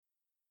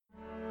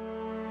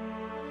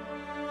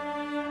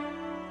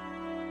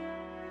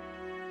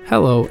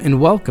Hello and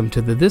welcome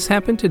to the This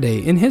Happened Today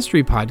in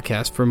History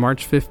podcast for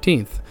March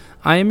 15th.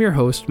 I am your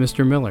host,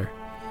 Mr. Miller.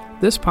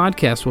 This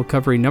podcast will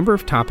cover a number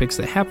of topics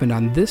that happened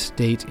on this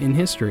date in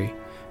history.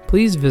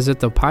 Please visit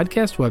the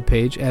podcast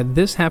webpage at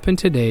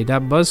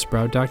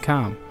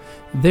thishappenedtoday.buzzsprout.com.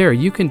 There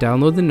you can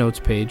download the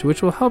notes page,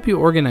 which will help you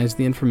organize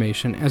the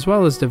information as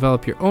well as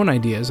develop your own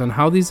ideas on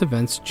how these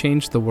events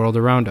changed the world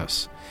around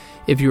us.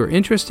 If you are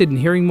interested in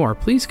hearing more,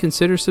 please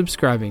consider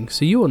subscribing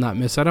so you will not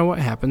miss out on what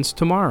happens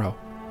tomorrow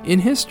in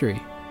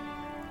history.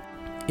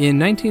 In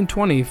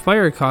 1920,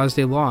 fire caused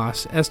a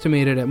loss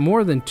estimated at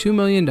more than $2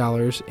 million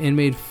and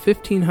made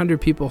 1,500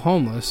 people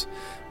homeless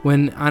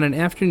when, on an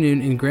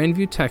afternoon in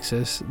Grandview,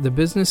 Texas, the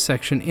business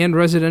section and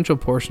residential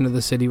portion of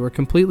the city were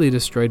completely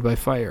destroyed by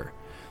fire.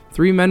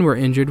 3 men were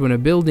injured when a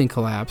building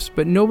collapsed,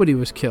 but nobody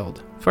was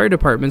killed. Fire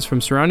departments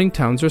from surrounding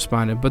towns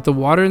responded, but the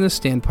water in the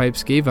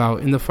standpipes gave out,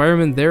 and the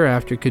firemen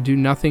thereafter could do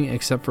nothing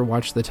except for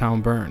watch the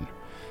town burn.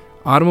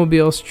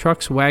 Automobiles,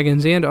 trucks,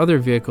 wagons, and other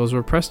vehicles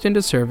were pressed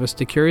into service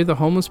to carry the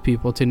homeless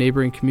people to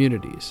neighboring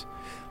communities.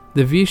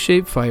 The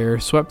V-shaped fire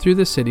swept through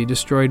the city,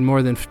 destroyed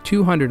more than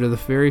 200 of the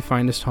very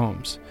finest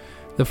homes.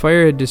 The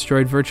fire had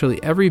destroyed virtually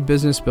every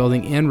business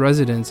building and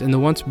residence in the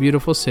once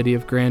beautiful city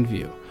of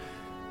Grandview.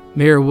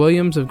 Mayor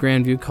Williams of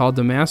Grandview called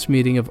a mass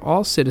meeting of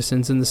all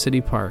citizens in the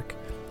city park.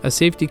 A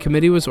safety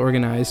committee was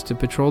organized to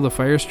patrol the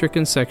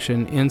fire-stricken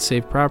section and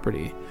save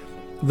property.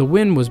 The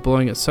wind was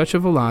blowing at such a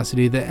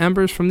velocity that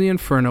embers from the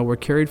inferno were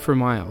carried for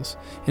miles.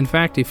 In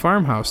fact, a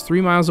farmhouse 3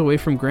 miles away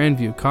from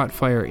Grandview caught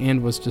fire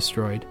and was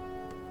destroyed.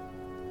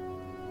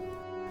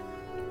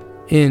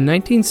 In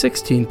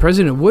 1916,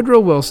 President Woodrow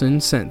Wilson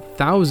sent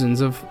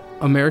thousands of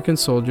American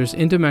soldiers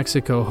into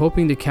Mexico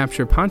hoping to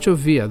capture Pancho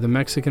Villa, the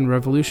Mexican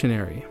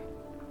revolutionary.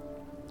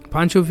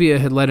 Pancho Villa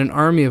had led an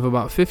army of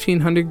about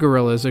 1,500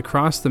 guerrillas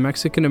across the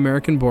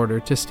Mexican-American border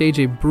to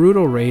stage a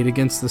brutal raid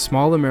against the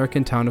small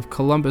American town of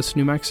Columbus,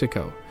 New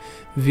Mexico.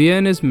 Villa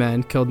and his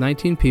men killed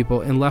 19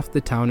 people and left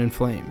the town in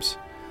flames.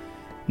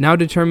 Now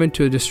determined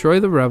to destroy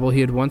the rebel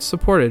he had once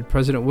supported,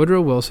 President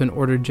Woodrow Wilson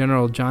ordered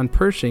General John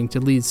Pershing to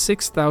lead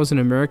 6,000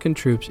 American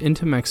troops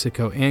into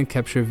Mexico and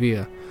capture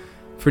Villa.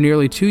 For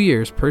nearly 2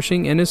 years,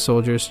 Pershing and his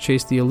soldiers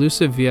chased the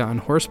elusive Villa on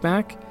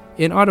horseback,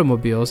 in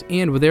automobiles,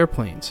 and with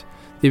airplanes.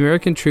 The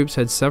American troops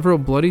had several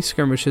bloody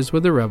skirmishes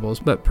with the rebels,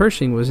 but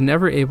Pershing was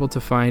never able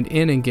to find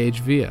and engage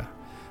Villa.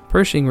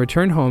 Pershing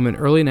returned home in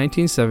early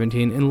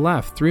 1917 and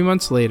left 3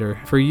 months later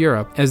for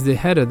Europe as the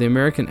head of the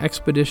American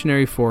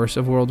Expeditionary Force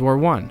of World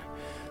War I.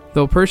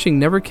 Though Pershing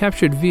never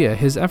captured Villa,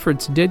 his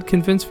efforts did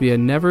convince Villa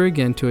never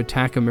again to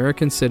attack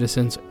American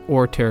citizens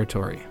or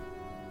territory.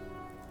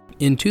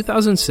 In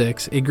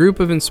 2006, a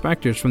group of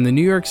inspectors from the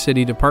New York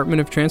City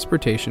Department of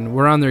Transportation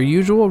were on their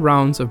usual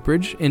rounds of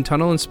bridge and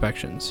tunnel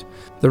inspections.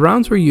 The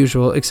rounds were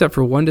usual except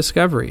for one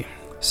discovery.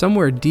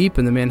 Somewhere deep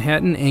in the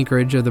Manhattan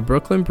anchorage of the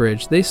Brooklyn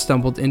Bridge, they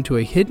stumbled into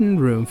a hidden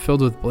room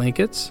filled with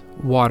blankets,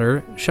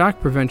 water, shock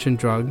prevention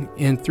drug,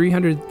 and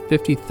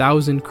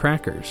 350,000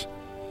 crackers.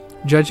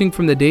 Judging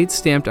from the dates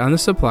stamped on the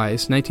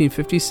supplies,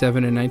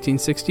 1957 and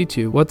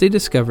 1962, what they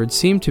discovered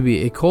seemed to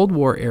be a Cold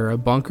War-era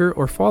bunker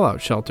or fallout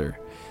shelter.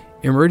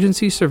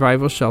 Emergency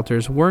survival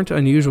shelters weren't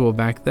unusual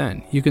back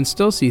then. You can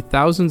still see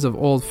thousands of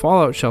old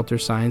fallout shelter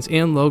signs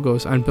and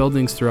logos on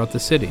buildings throughout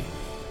the city.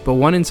 But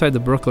one inside the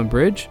Brooklyn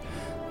Bridge?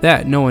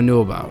 That no one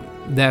knew about.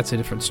 That's a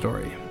different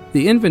story.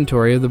 The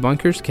inventory of the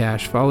bunker's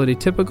cache followed a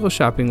typical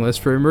shopping list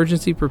for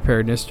emergency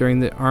preparedness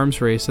during the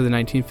arms race of the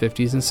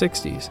 1950s and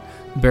 60s.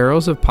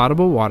 Barrels of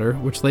potable water,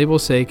 which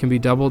labels say can be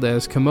doubled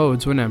as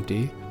commodes when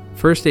empty,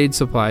 first aid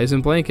supplies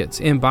and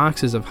blankets, and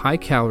boxes of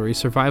high-calorie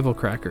survival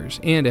crackers,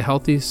 and a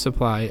healthy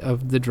supply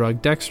of the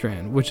drug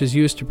Dextran, which is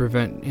used to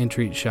prevent and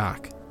treat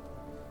shock.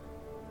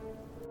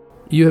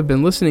 You have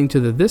been listening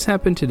to the This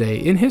Happened Today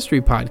in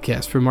History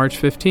podcast for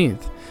March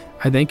 15th.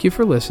 I thank you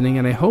for listening,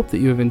 and I hope that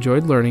you have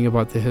enjoyed learning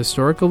about the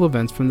historical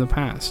events from the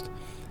past.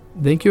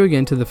 Thank you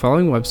again to the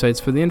following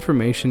websites for the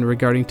information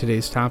regarding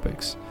today's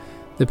topics: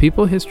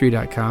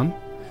 thepeoplehistory.com,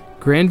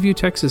 Grandview,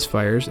 Texas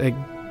fires at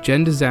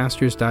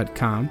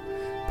gendisasters.com,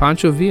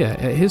 Pancho Villa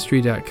at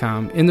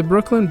history.com, and the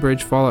Brooklyn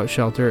Bridge Fallout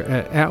Shelter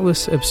at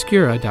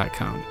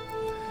atlasobscura.com.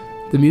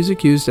 The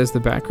music used as the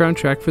background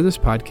track for this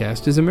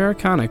podcast is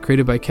Americana,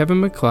 created by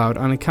Kevin MacLeod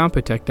on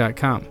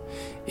Incompetech.com.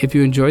 If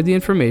you enjoyed the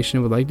information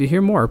and would like to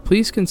hear more,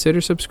 please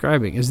consider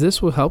subscribing, as this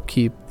will help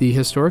keep the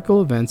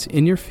historical events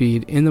in your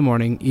feed in the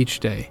morning each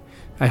day.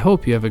 I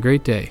hope you have a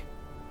great day.